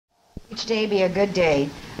Each day be a good day.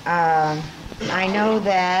 I know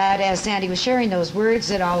that as Sandy was sharing those words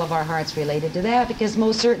that all of our hearts related to that, because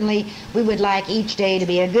most certainly we would like each day to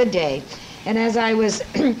be a good day. And as I was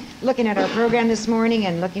looking at our program this morning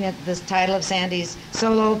and looking at this title of Sandy's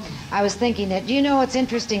solo, I was thinking that, it's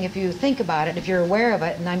interesting if you think about it, if you're aware of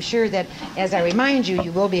it, and I'm sure that as I remind you,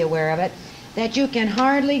 you will be aware of it, that you can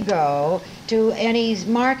hardly go to any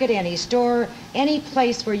market, any store, any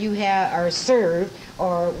place where you are served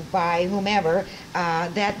or by whomever,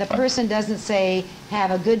 that the person doesn't say, have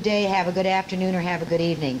a good day, have a good afternoon, or have a good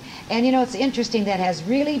evening. And it's interesting, that has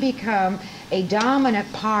really become a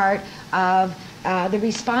dominant part of the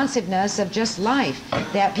responsiveness of just life,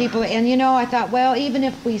 that people, and I thought, well, even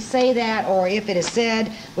if we say that, or if it is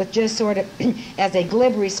said with just sort of as a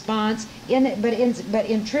glib response, but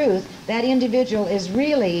in truth, that individual is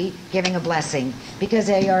really giving a blessing, because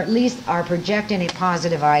they are at least are projecting a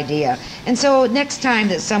positive idea. And so next time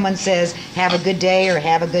that someone says, have a good day, or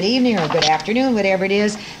have a good evening, or a good afternoon, whatever it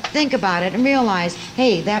is, think about it and realize,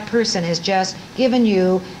 hey, that person has just given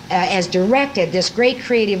you, as directed, this great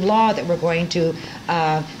creative law that we're going to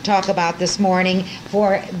talk about this morning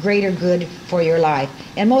for greater good for your life.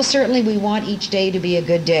 And most certainly we want each day to be a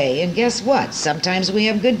good day. And guess what? Sometimes we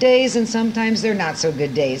have good days and sometimes they're not so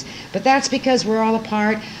good days. But that's because we're all a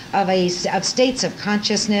part of states of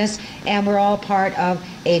consciousness, and we're all part of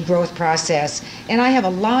a growth process. And I have a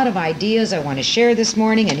lot of ideas I want to share this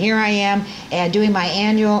morning, and here I am doing my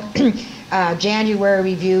annual January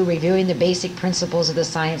review, reviewing the basic principles of the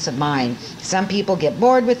science of mind. Some people get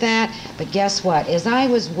bored with that, but guess what? As I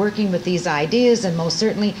was working with these ideas, and most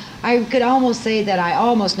certainly I could almost say that I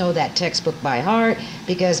almost know that textbook by heart,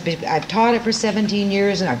 because I've taught it for 17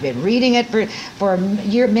 years and I've been reading it for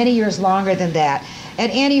many years longer than that. At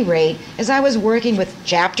any rate, as I was working with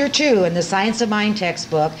Chapter 2 in the Science of Mind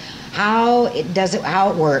textbook, how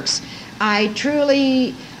it works, I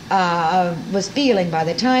truly was feeling, by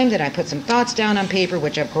the time that I put some thoughts down on paper,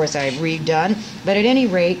 which of course I've redone, but at any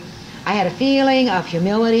rate, I had a feeling of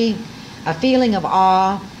humility, a feeling of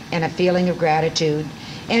awe, and a feeling of gratitude.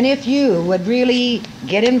 And if you would really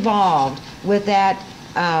get involved with that,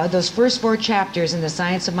 those first 4 chapters in the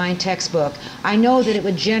Science of Mind textbook, I know that it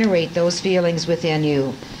would generate those feelings within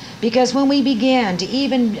you. Because when we begin to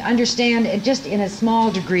even understand, just in a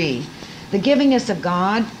small degree, the givingness of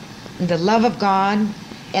God, the love of God,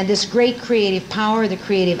 and this great creative power, the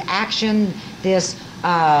creative action, this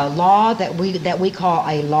law that we call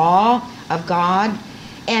a law of God,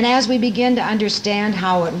 and as we begin to understand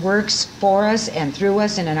how it works for us and through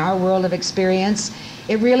us and in our world of experience,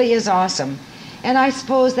 it really is awesome. And I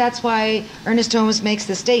suppose that's why Ernest Holmes makes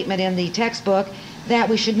the statement in the textbook that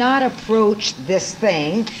we should not approach this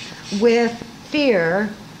thing with fear,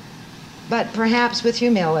 but perhaps with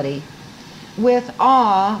humility, with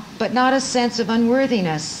awe, but not a sense of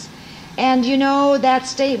unworthiness. And that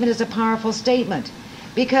statement is a powerful statement,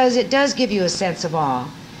 because it does give you a sense of awe.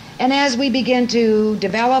 And as we begin to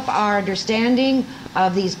develop our understanding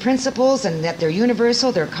of these principles, and that they're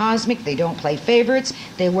universal, they're cosmic, they don't play favorites,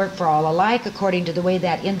 they work for all alike according to the way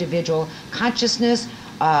that individual consciousness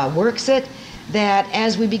works it, that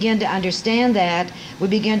as we begin to understand that, we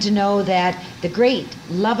begin to know that the great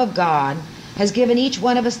love of God has given each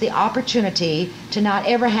one of us the opportunity to not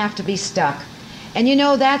ever have to be stuck. And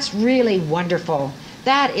that's really wonderful.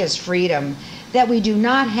 That is freedom. That we do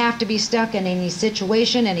not have to be stuck in any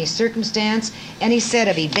situation, any circumstance, any set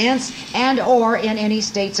of events, and or in any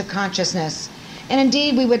states of consciousness. And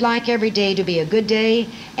indeed, we would like every day to be a good day,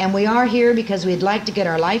 and we are here because we'd like to get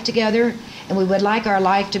our life together, and we would like our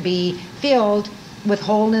life to be filled with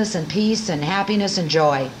wholeness and peace and happiness and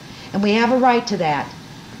joy. And we have a right to that.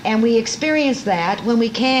 And we experience that when we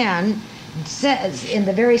can, in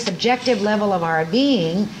the very subjective level of our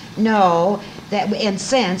being, know that and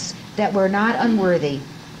sense that we're not unworthy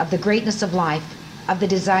of the greatness of life, of the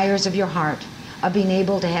desires of your heart, of being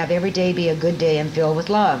able to have every day be a good day and filled with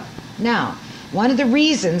love. Now, one of the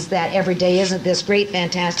reasons that every day isn't this great,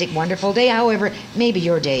 fantastic, wonderful day, however, maybe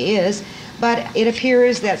your day is, but it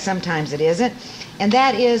appears that sometimes it isn't, and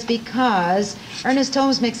that is because Ernest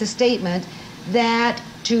Holmes makes a statement that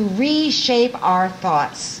to reshape our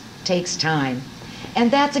thoughts takes time.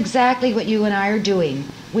 And that's exactly what you and I are doing.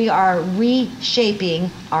 We are reshaping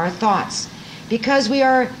our thoughts, because we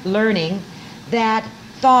are learning that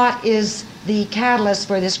thought is the catalyst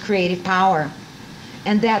for this creative power,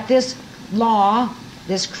 and that this law,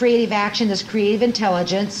 this creative action, this creative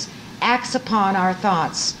intelligence acts upon our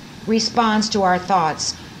thoughts, responds to our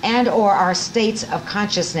thoughts, and or our states of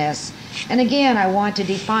consciousness. And again, I want to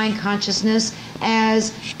define consciousness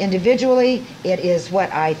as individually, it is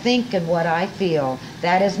what I think and what I feel.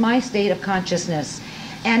 That is my state of consciousness.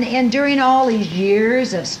 And during all these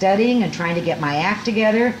years of studying and trying to get my act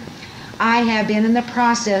together, I have been in the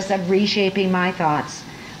process of reshaping my thoughts.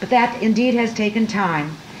 But that indeed has taken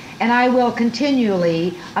time. And I will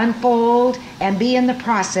continually unfold and be in the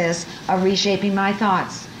process of reshaping my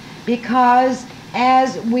thoughts. Because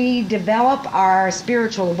as we develop our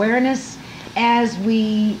spiritual awareness, as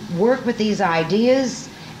we work with these ideas,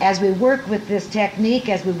 as we work with this technique,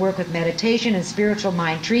 as we work with meditation and spiritual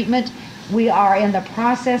mind treatment, we are in the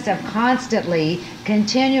process of constantly,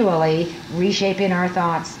 continually reshaping our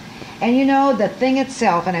thoughts. And you know, the thing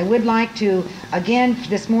itself, and I would like to, again,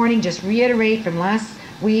 this morning, just reiterate from last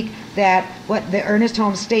week that what the Ernest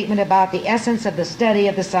Holmes statement about the essence of the study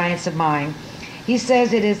of the science of mind. He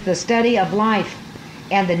says it is the study of life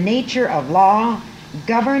and the nature of law,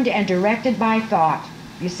 governed and directed by thought.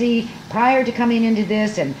 You see, prior to coming into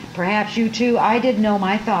this, and perhaps you too, I didn't know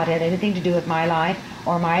my thought had anything to do with my life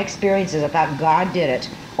or my experiences. I thought God did it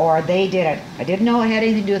or they did it. I didn't know it had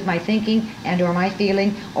anything to do with my thinking and or my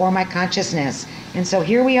feeling or my consciousness. And so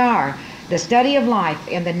here we are, the study of life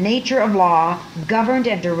and the nature of law, governed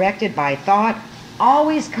and directed by thought,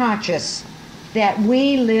 always conscious that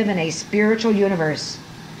we live in a spiritual universe,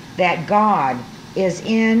 that God is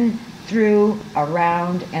in, through,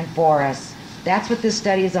 around, and for us. That's what this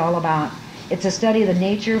study is all about. It's a study of the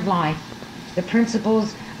nature of life, the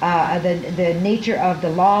principles, the nature of the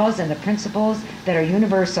laws and the principles that are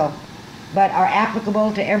universal, but are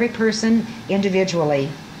applicable to every person individually,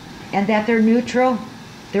 and that they're neutral,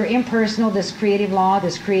 they're impersonal, this creative law,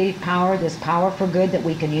 this creative power, this power for good that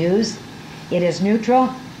we can use. It is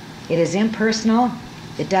neutral, it is impersonal,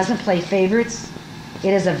 it doesn't play favorites,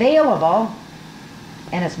 it is available,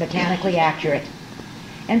 and it's mechanically accurate.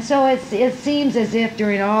 And so it seems as if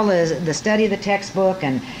during all the study of the textbook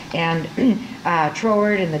and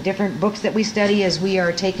Troward and the different books that we study as we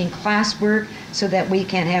are taking classwork so that we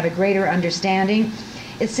can have a greater understanding,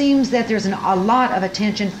 it seems that there's a lot of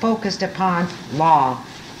attention focused upon law.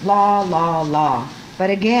 But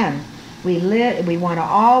again, we want to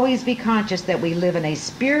always be conscious that we live in a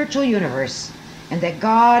spiritual universe and that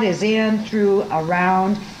God is in, through,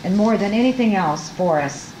 around, and more than anything else for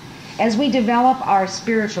us. As we develop our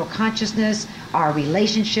spiritual consciousness, our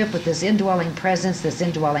relationship with this indwelling presence, this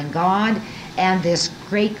indwelling God, and this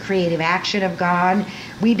great creative action of God,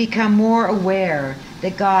 we become more aware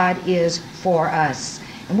that God is for us.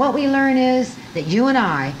 And what we learn is that you and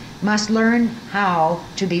I must learn how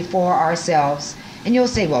to be for ourselves. And you'll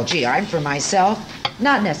say, well, gee, I'm for myself.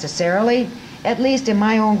 Not necessarily. At least in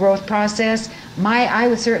my own growth process,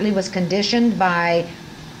 I certainly was conditioned by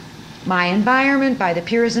my environment, by the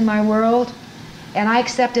peers in my world, and I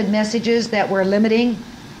accepted messages that were limiting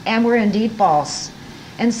and were indeed false.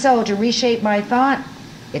 And so to reshape my thought,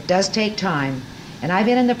 it does take time. And I've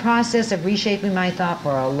been in the process of reshaping my thought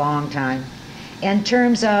for a long time in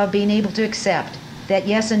terms of being able to accept that,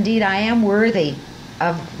 yes, indeed, I am worthy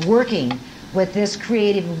of working with this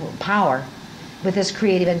creative power, with this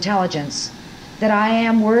creative intelligence, that I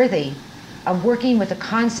am worthy of working with the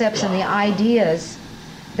concepts and the ideas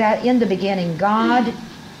that in the beginning God,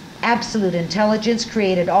 absolute intelligence,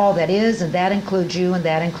 created all that is, and that includes you and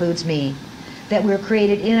that includes me. That we're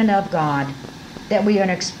created in and of God, that we are an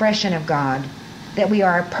expression of God, that we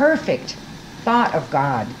are a perfect thought of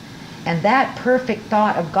God. And that perfect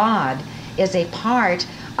thought of God is a part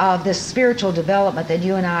of the spiritual development that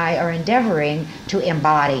you and I are endeavoring to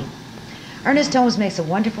embody. Ernest Holmes makes a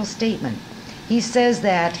wonderful statement. He says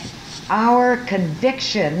that our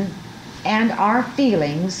conviction and our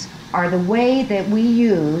feelings are the way that we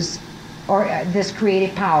use this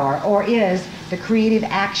creative power, or is the creative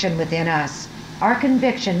action within us. Our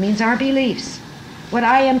conviction means our beliefs. What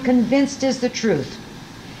I am convinced is the truth.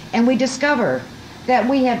 And we discover that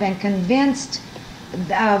we have been convinced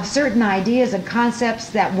of certain ideas and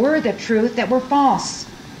concepts that were the truth that were false.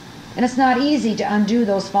 And it's not easy to undo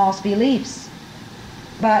those false beliefs.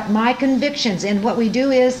 But my convictions, and what we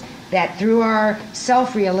do is that through our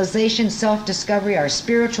self-realization, self-discovery, our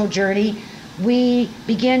spiritual journey, we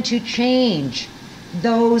begin to change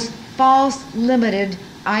those false, limited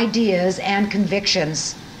ideas and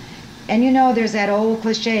convictions. And you know, there's that old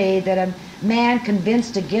cliche that a man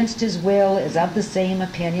convinced against his will is of the same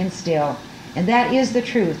opinion still. And that is the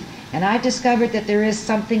truth. And I've discovered that there is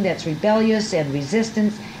something that's rebellious and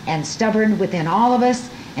resistant and stubborn within all of us,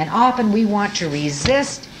 and often we want to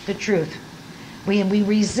resist the truth. We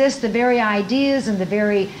resist the very ideas and the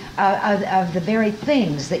very of the very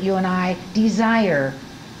things that you and I desire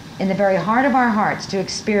in the very heart of our hearts to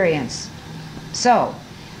experience. So,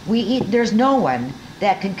 there's no one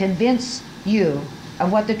that can convince you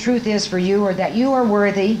of what the truth is for you, or that you are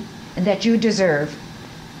worthy and that you deserve,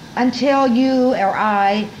 until you or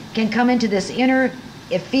I can come into this inner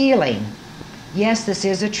feeling, yes, this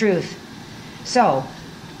is a truth. So,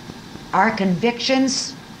 our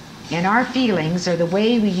convictions and our feelings are the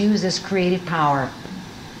way we use this creative power.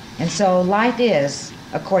 And so life is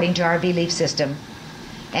according to our belief system.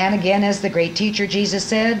 And again, as the great teacher Jesus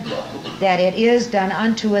said, that it is done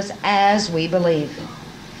unto us as we believe.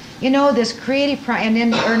 You know, this creative and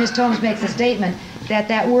then Ernest Holmes makes a statement that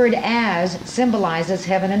that word as symbolizes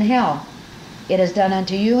heaven and hell. It is done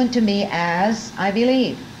unto you and to me as I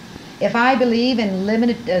believe. If I believe in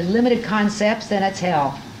limited concepts, then it's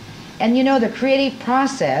hell. And you know, the creative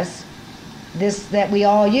process that we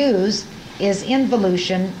all use is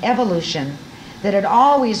involution, evolution. That it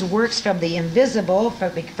always works from the invisible,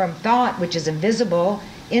 from thought, which is invisible,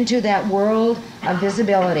 into that world of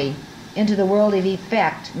visibility, into the world of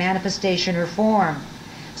effect, manifestation, or form.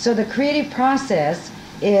 So the creative process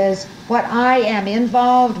is what I am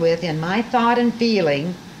involved with in my thought and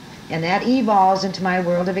feeling, and that evolves into my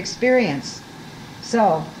world of experience.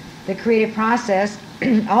 So the creative process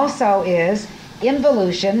also is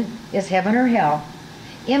involution is heaven or hell.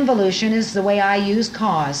 Involution is the way I use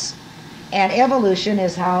cause, and evolution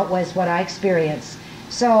is what I experience.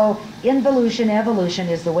 So involution, evolution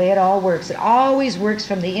is the way it all works. It always works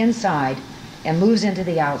from the inside and moves into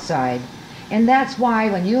the outside. And that's why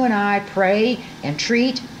when you and I pray and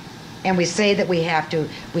treat, and we say that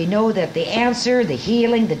we know that the answer, the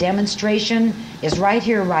healing, the demonstration is right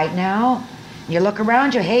here, right now. You look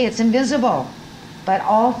around you, hey, it's invisible. But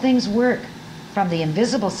all things work from the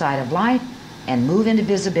invisible side of life and move into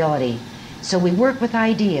visibility. So we work with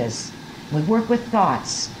ideas, we work with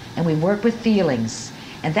thoughts, and we work with feelings.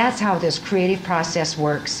 And that's how this creative process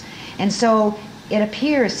works. And so it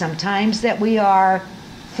appears sometimes that we are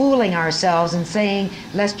fooling ourselves and saying,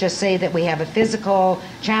 let's just say that we have a physical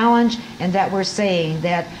challenge, and that we're saying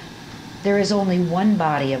that there is only one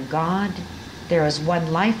body of God, there is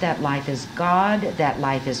one life, that life is God, that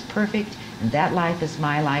life is perfect, and that life is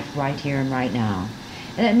my life right here and right now.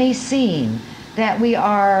 And it may seem that we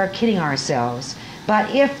are kidding ourselves,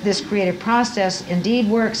 but if this creative process indeed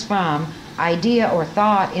works from idea or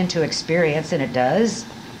thought into experience, and it does,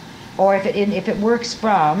 or if it works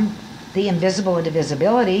from the invisible into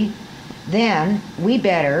visibility, then we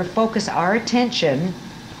better focus our attention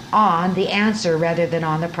on the answer rather than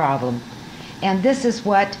on the problem. And this is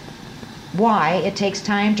why it takes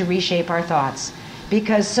time to reshape our thoughts,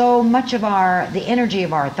 because so much of the energy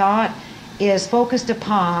of our thought is focused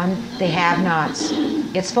upon the have-nots.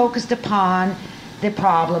 It's focused upon the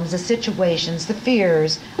problems, the situations, the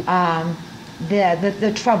fears,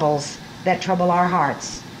 the troubles that trouble our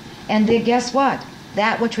hearts. And guess what?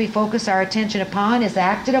 That which we focus our attention upon is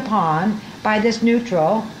acted upon by this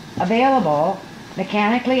neutral, available,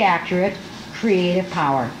 mechanically accurate, creative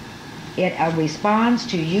power. It responds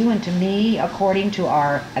to you and to me according to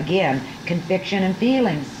our, again, conviction and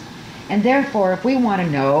feelings. And therefore, if we want to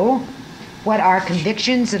know what our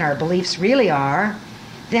convictions and our beliefs really are,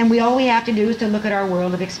 then all we have to do is to look at our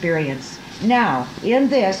world of experience. Now, in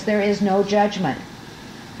this, there is no judgment.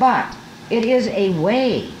 But it is a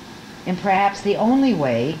way, and perhaps the only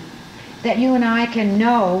way, that you and I can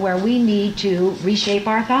know where we need to reshape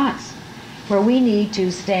our thoughts, where we need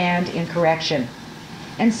to stand in correction.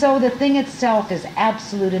 And so the thing itself is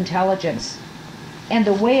absolute intelligence. And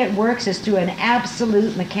the way it works is through an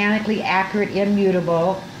absolute, mechanically accurate,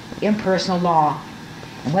 immutable, impersonal law.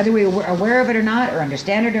 And whether we're aware of it or not, or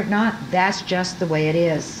understand it or not, that's just the way it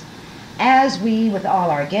is. As we, with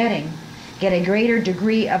all our getting, get a greater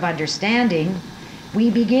degree of understanding,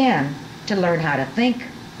 we begin to learn how to think,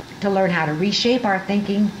 to learn how to reshape our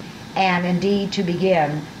thinking, and indeed to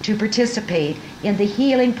begin to participate in the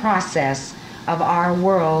healing process of our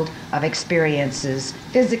world of experiences,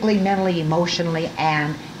 physically, mentally, emotionally,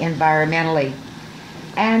 and environmentally.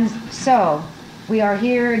 And so, we are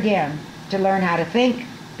here again to learn how to think,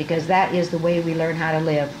 because that is the way we learn how to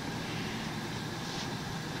live.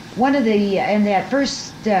 In that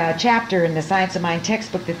first chapter in the Science of Mind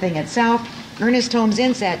textbook, The Thing Itself, Ernest Holmes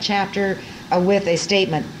ends that chapter with a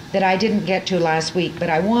statement that I didn't get to last week, but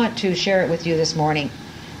I want to share it with you this morning,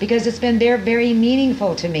 because it's been very, very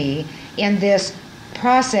meaningful to me in this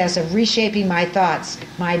process of reshaping my thoughts,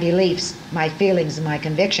 my beliefs, my feelings, and my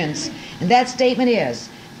convictions. And that statement is,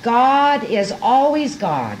 God is always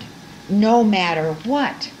God, no matter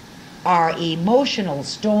what our emotional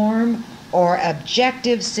storm or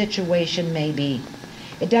objective situation may be.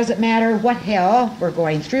 It doesn't matter what hell we're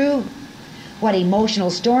going through, what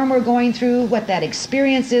emotional storm we're going through, what that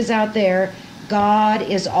experience is out there. God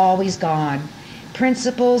is always God.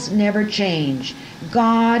 Principles never change.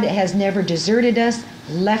 God has never deserted us,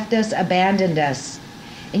 left us, abandoned us.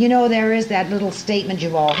 And you know, there is that little statement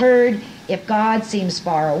you've all heard, if God seems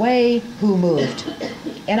far away, who moved?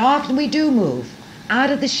 And often we do move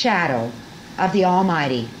out of the shadow of the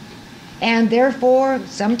Almighty. And therefore,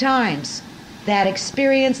 sometimes that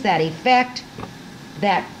experience, that effect,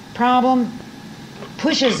 that problem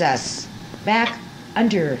pushes us back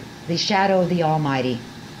under the shadow of the Almighty,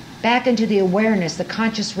 back into the awareness, the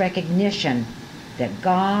conscious recognition that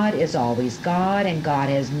God is always God and God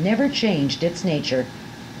has never changed its nature,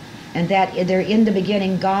 and that in the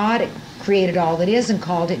beginning God created all that is and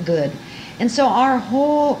called it good. And so our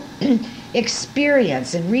whole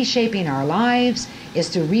experience in reshaping our lives is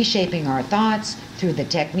through reshaping our thoughts through the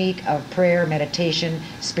technique of prayer, meditation,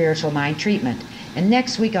 spiritual mind treatment. And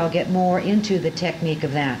next week I'll get more into the technique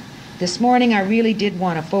of that. This morning I really did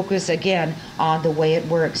want to focus again on the way it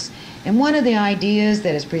works. And one of the ideas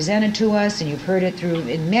that is presented to us, and you've heard it through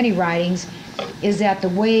in many writings, is that the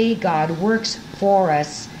way God works for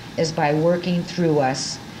us is by working through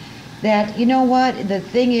us. That, you know what, the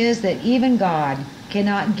thing is that even God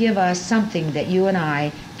cannot give us something that you and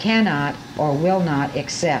I cannot or will not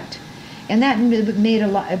accept. And that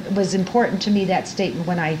was important to me, that statement,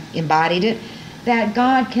 when I embodied it, that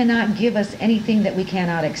God cannot give us anything that we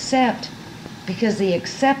cannot accept, because the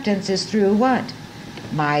acceptance is through what?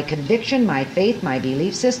 My conviction, my faith, my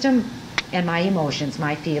belief system, and my emotions,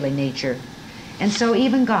 my feeling nature. And so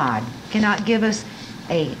even God cannot give us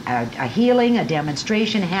a healing, a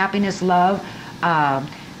demonstration, happiness, love,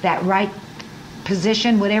 that right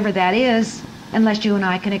position, whatever that is, unless you and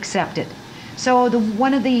I can accept it. So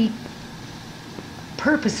one of the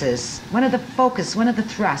purposes, one of the focus, one of the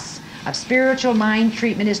thrusts of spiritual mind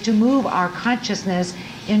treatment is to move our consciousness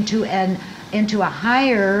into a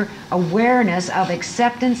higher awareness of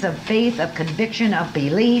acceptance, of faith, of conviction, of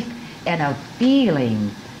belief, and of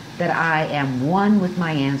feeling that I am one with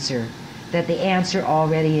my answer, that the answer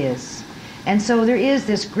already is. And so there is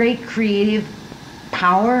this great creative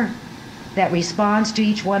power that responds to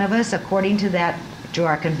each one of us according to that, to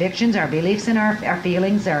our convictions, our beliefs, and our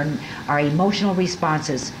feelings, our emotional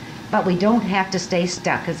responses. But we don't have to stay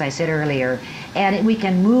stuck, as I said earlier. And we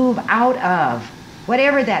can move out of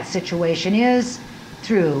whatever that situation is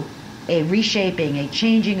through a reshaping, a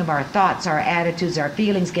changing of our thoughts, our attitudes, our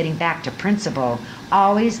feelings, getting back to principle.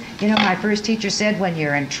 Always, you know, my first teacher said, when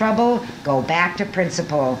you're in trouble, go back to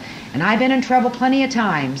principle. And I've been in trouble plenty of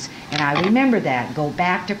times, and I remember that. Go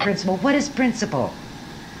back to principle. What is principle?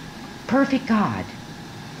 Perfect God,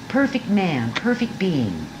 perfect man, perfect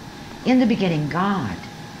being. In the beginning, God.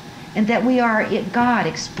 And that we are God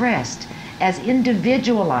expressed as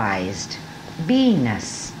individualized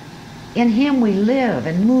beingness. In Him we live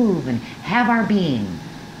and move and have our being.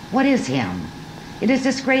 What is Him? It is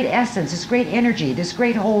this great essence, this great energy, this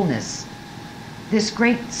great wholeness, this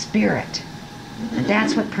great spirit. And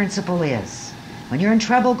that's what principle is. When you're in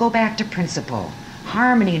trouble, go back to principle.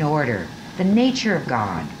 Harmony and order, the nature of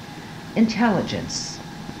God, intelligence,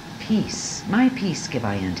 peace. My peace give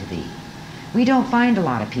I unto thee. We don't find a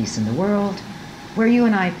lot of peace in the world. Where you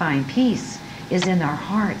and I find peace is in our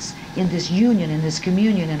hearts, in this union, in this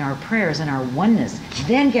communion, in our prayers, in our oneness.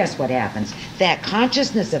 Then guess what happens? That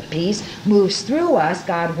consciousness of peace moves through us.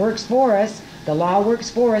 God works for us. The law works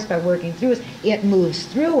for us by working through us. It moves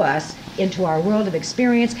through us into our world of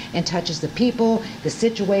experience and touches the people, the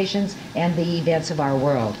situations, and the events of our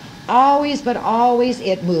world. Always, but always,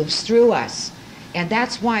 it moves through us. And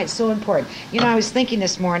that's why it's so important. You know, I was thinking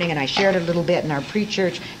this morning, and I shared a little bit in our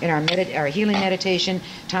pre-church, in our healing meditation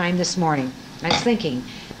time this morning. I was thinking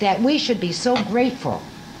that we should be so grateful,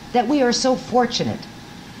 that we are so fortunate,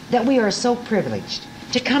 that we are so privileged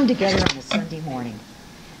to come together on a Sunday morning.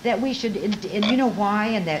 That we should, and you know why?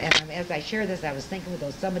 And as I share this, I was thinking,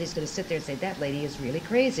 well, somebody's going to sit there and say, that lady is really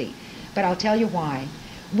crazy. But I'll tell you why.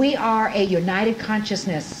 We are a united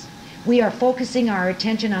consciousness. We are focusing our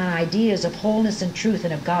attention on ideas of wholeness and truth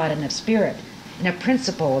and of God and of spirit and of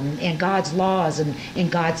principle and God's laws and in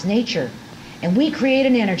God's nature. And we create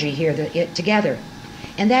an energy here together.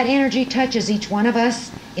 And that energy touches each one of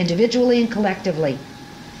us individually and collectively.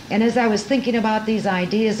 And as I was thinking about these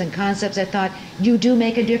ideas and concepts, I thought, you do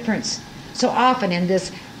make a difference. So often in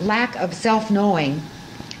this lack of self-knowing,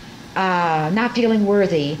 not feeling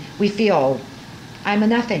worthy, we feel, I'm a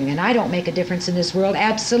nothing and I don't make a difference in this world.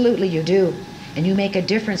 Absolutely you do. And you make a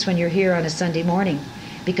difference when you're here on a Sunday morning,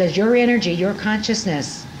 because your energy, your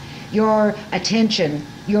consciousness, your attention,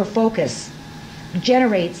 your focus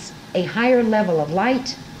generates a higher level of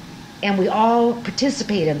light, and we all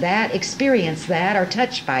participate in that, experience that, are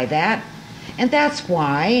touched by that. And that's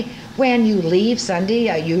why when you leave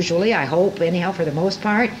Sunday, usually, I hope anyhow for the most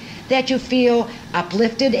part, that you feel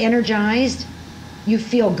uplifted, energized, you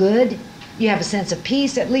feel good, you have a sense of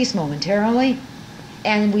peace, at least momentarily,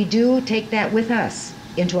 and we do take that with us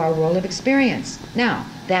into our world of experience. Now,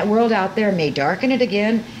 that world out there may darken it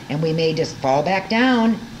again, and we may just fall back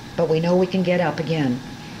down, but we know we can get up again.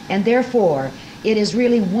 And therefore, it is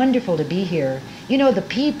really wonderful to be here. You know, the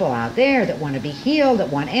people out there that want to be healed, that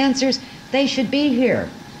want answers, they should be here.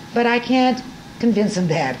 But I can't convince them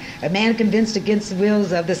that. A man convinced against the will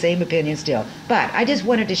is of the same opinion still. But I just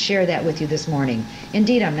wanted to share that with you this morning.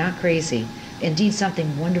 Indeed, I'm not crazy. Indeed,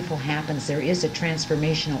 something wonderful happens. There is a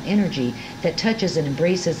transformational energy that touches and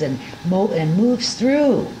embraces and moves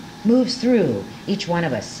through each one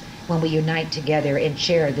of us when we unite together and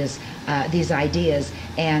share these ideas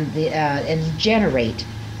and generate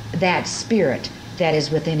that spirit that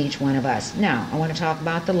is within each one of us. Now, I want to talk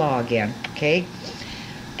about the law again, okay?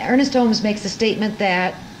 Ernest Holmes makes the statement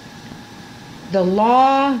that the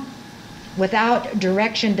law without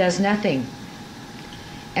direction does nothing.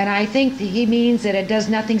 And I think that he means that it does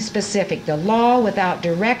nothing specific. The law without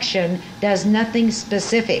direction does nothing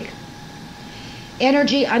specific.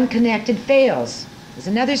 Energy unconnected fails. There's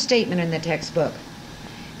another statement in the textbook.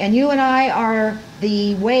 And you and I are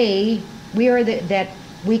the way, that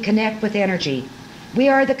we connect with energy. We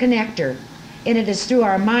are the connector. And it is through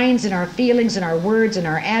our minds and our feelings and our words and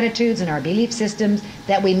our attitudes and our belief systems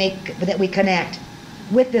that we connect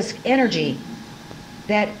with this energy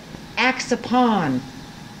that acts upon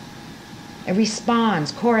and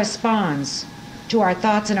responds, corresponds to our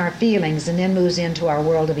thoughts and our feelings, and then moves into our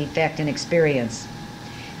world of effect and experience.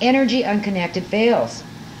 Energy unconnected fails.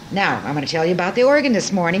 Now, I'm going to tell you about the organ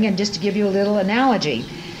this morning, and just to give you a little analogy.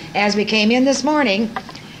 As we came in this morning,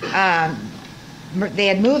 they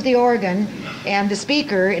had moved the organ and the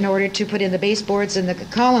speaker in order to put in the baseboards and the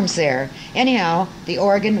columns there. Anyhow, the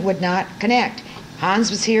organ would not connect. Hans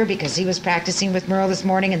was here because he was practicing with Merle this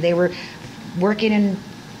morning, and they were working and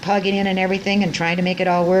plugging in and everything and trying to make it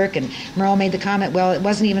all work. And Merle made the comment, well, it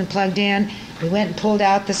wasn't even plugged in. We went and pulled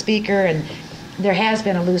out the speaker, and there has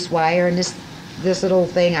been a loose wire, and this little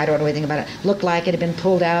thing, I don't know anything about it, looked like it had been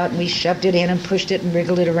pulled out, and we shoved it in and pushed it and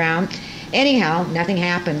wriggled it around. Anyhow, nothing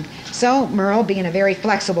happened. So Merle, being a very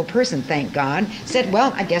flexible person, thank God, said,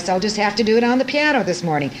 well, I guess I'll just have to do it on the piano this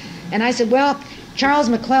morning. And I said, well, Charles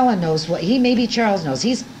McLaughlin knows maybe Charles knows.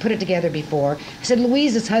 He's put it together before. I said,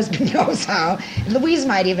 Louise's husband knows how. Louise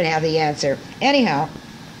might even have the answer. Anyhow,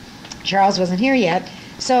 Charles wasn't here yet,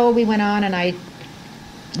 so we went on, and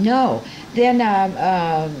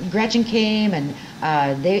Then Gretchen came, and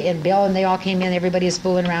Bill and they all came in. Everybody is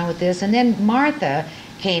fooling around with this. And then Martha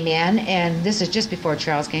came in, and this is just before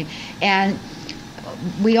Charles came, and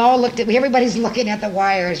we all everybody's looking at the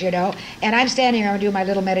wires, and I'm standing here and doing my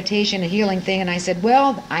little meditation and healing thing, and I said,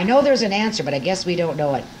 well, I know there's an answer, but I guess we don't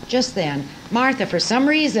know it. Just then, Martha, for some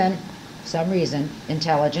reason,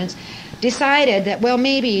 intelligence, decided that, well,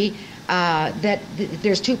 maybe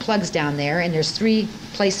there's 2 plugs down there, and there's 3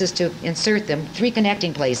 places to insert them, 3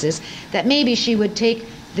 connecting places, that maybe she would take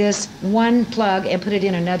this one plug and put it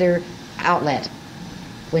in another outlet.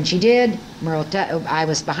 When she did, I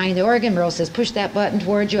was behind the organ. Merle says, push that button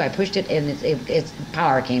towards you. I pushed it, and its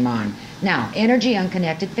power came on. Now, energy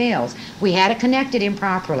unconnected fails. We had it connected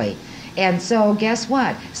improperly. And so guess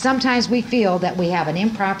what? Sometimes we feel that we have an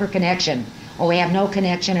improper connection, or we have no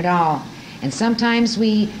connection at all. And sometimes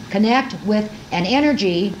we connect with an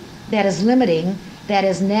energy that is limiting, that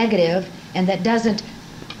is negative, and that doesn't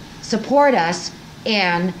support us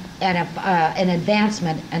in an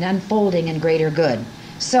advancement, an unfolding in greater good.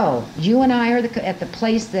 So you and I are at the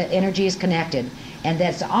place that energy is connected, and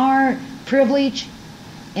that's our privilege,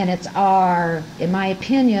 and it's our, in my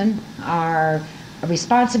opinion, our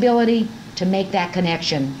responsibility to make that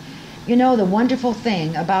connection. The wonderful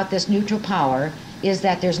thing about this neutral power is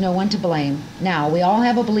that there's no one to blame. Now, we all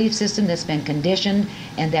have a belief system that's been conditioned,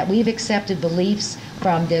 and that we've accepted beliefs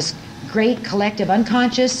from this great collective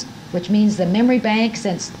unconscious, which means the memory bank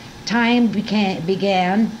since time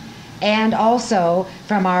began, and also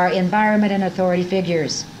from our environment and authority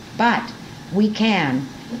figures. But we can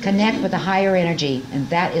connect with a higher energy, and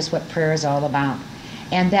that is what prayer is all about.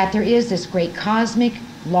 And that there is this great cosmic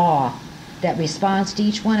law that responds to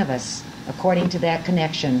each one of us according to that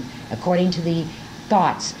connection, according to the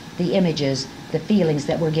thoughts, the images, the feelings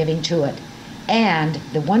that we're giving to it. And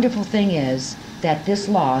the wonderful thing is that this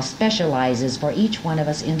law specializes for each one of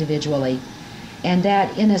us individually. And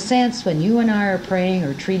that, in a sense, when you and I are praying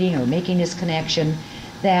or treating or making this connection,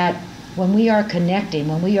 that when we are connecting,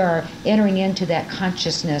 when we are entering into that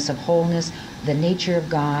consciousness of wholeness, the nature of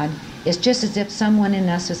God, it's just as if someone in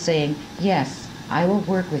us is saying, yes, I will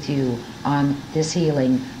work with you on this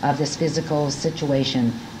healing of this physical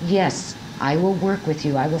situation. Yes, I will work with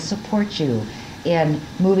you. I will support you in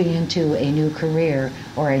moving into a new career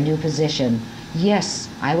or a new position. Yes,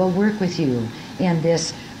 I will work with you in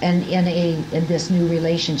this in this new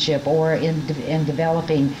relationship, or in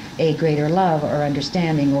developing a greater love or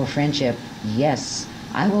understanding or friendship. Yes,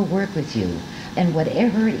 I will work with you. And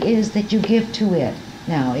whatever it is that you give to it.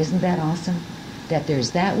 Now, isn't that awesome? That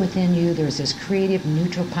there's that within you. There's this creative,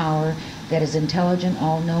 neutral power that is intelligent,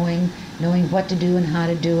 all-knowing, knowing what to do and how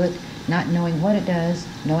to do it, not knowing what it does,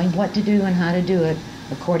 knowing what to do and how to do it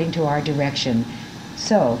according to our direction.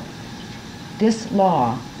 So, this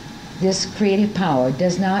law, this creative power,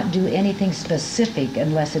 does not do anything specific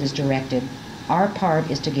unless it is directed. Our part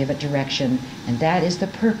is to give it direction, and that is the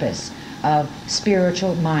purpose of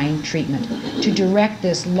spiritual mind treatment, to direct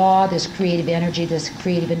this law, this creative energy, this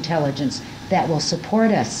creative intelligence that will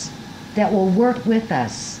support us, that will work with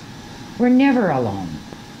us. We're never alone.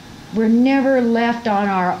 We're never left on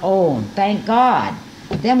our own, thank God.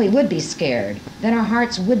 Then we would be scared. Then our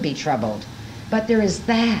hearts would be troubled. But there is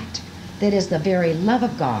that is the very love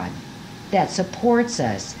of God that supports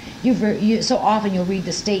us. So often you'll read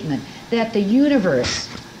the statement that the universe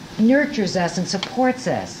nurtures us and supports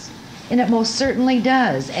us. And it most certainly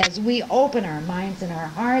does, as we open our minds and our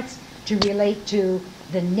hearts to relate to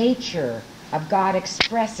the nature of God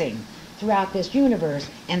expressing throughout this universe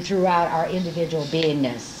and throughout our individual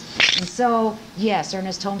beingness. And so, yes,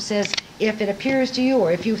 Ernest Holmes says, if it appears to you,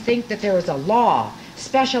 or if you think that there is a law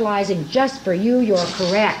specializing just for you, you're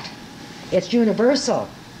correct. It's universal,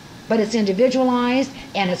 but it's individualized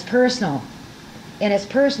and it's personal. And it's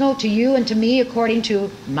personal to you and to me according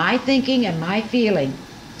to my thinking and my feeling.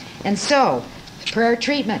 And so, prayer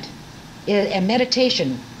treatment and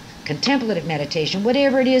meditation, contemplative meditation,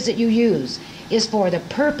 whatever it is that you use, is for the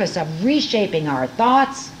purpose of reshaping our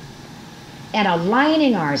thoughts and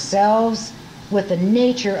aligning ourselves with the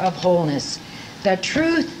nature of wholeness. The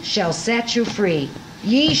truth shall set you free.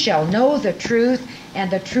 Ye shall know the truth,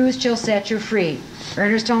 and the truth shall set you free.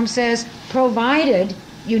 Ernest Holmes says, provided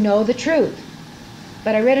you know the truth.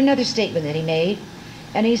 But I read another statement that he made,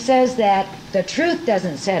 and he says that the truth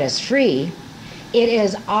doesn't set us free. It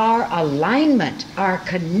is our alignment, our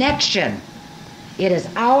connection. It is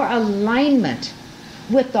our alignment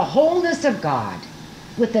with the wholeness of God,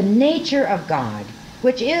 with the nature of God,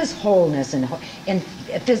 which is wholeness and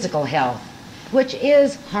physical health, which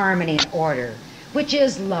is harmony and order, which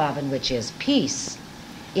is love and which is peace.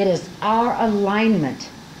 It is our alignment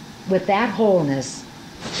with that wholeness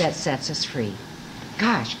that sets us free.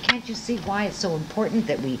 Gosh, can't you see why it's so important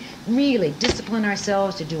that we really discipline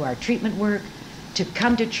ourselves to do our treatment work, to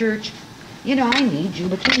come to church? You know, I need you,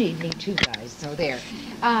 but you need me too, guys, so there.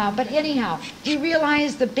 But anyhow, do you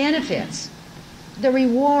realize the benefits, the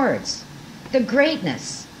rewards, the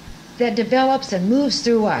greatness that develops and moves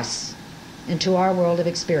through us into our world of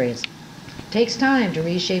experience? It takes time to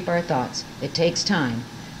reshape our thoughts. It takes time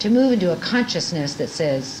to move into a consciousness that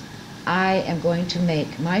says, I am going to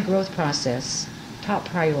make my growth process top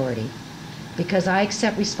priority because I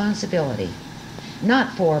accept responsibility,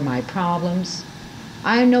 not for my problems.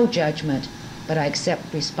 I have no judgment, but I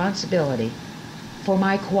accept responsibility for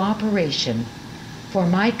my cooperation, for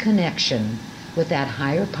my connection with that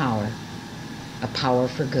higher power, a power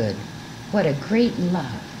for good. What a great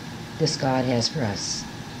love this God has for us.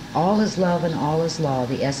 All is love and all is law,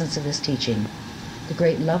 the essence of this teaching. The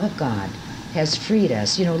great love of God has freed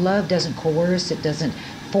us. You know, love doesn't coerce, it doesn't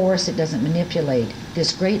force, it doesn't manipulate.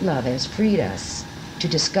 This great love has freed us to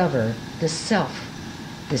discover the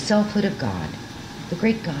selfhood of God, the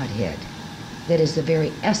great Godhead, that is the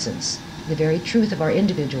very essence, the very truth of our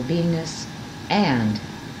individual beingness, and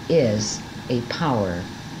is a power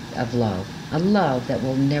of love, a love that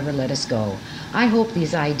will never let us go. I hope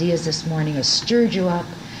these ideas this morning have stirred you up,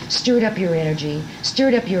 stirred up your energy,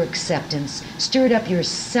 stirred up your acceptance, stirred up your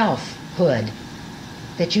selfhood,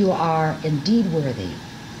 that you are indeed worthy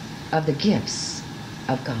of the gifts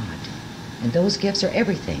of God. And those gifts are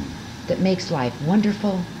everything that makes life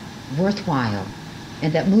wonderful, worthwhile,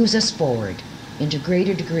 and that moves us forward into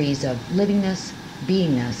greater degrees of livingness,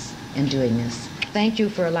 beingness, and doingness. Thank you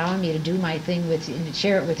for allowing me to do my thing with you and to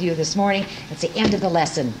share it with you this morning. It's the end of the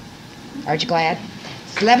lesson. Aren't you glad?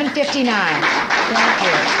 It's 11:59. Thank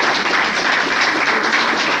you.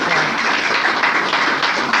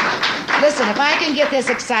 Listen, if I can get this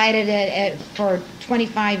excited for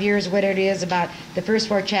 25 years, whatever it is, about the first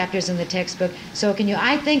 4 chapters in the textbook, so can you.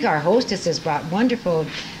 I think our hostess has brought wonderful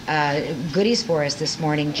goodies for us this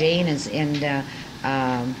morning, Jane and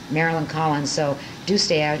Marilyn Collins. So do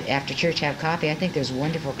stay out after church, have coffee. I think there's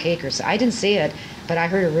wonderful cake. I didn't see it, but I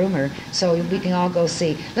heard a rumor, so we can all go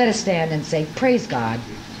see. Let us stand and say, praise God.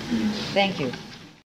 Thank you.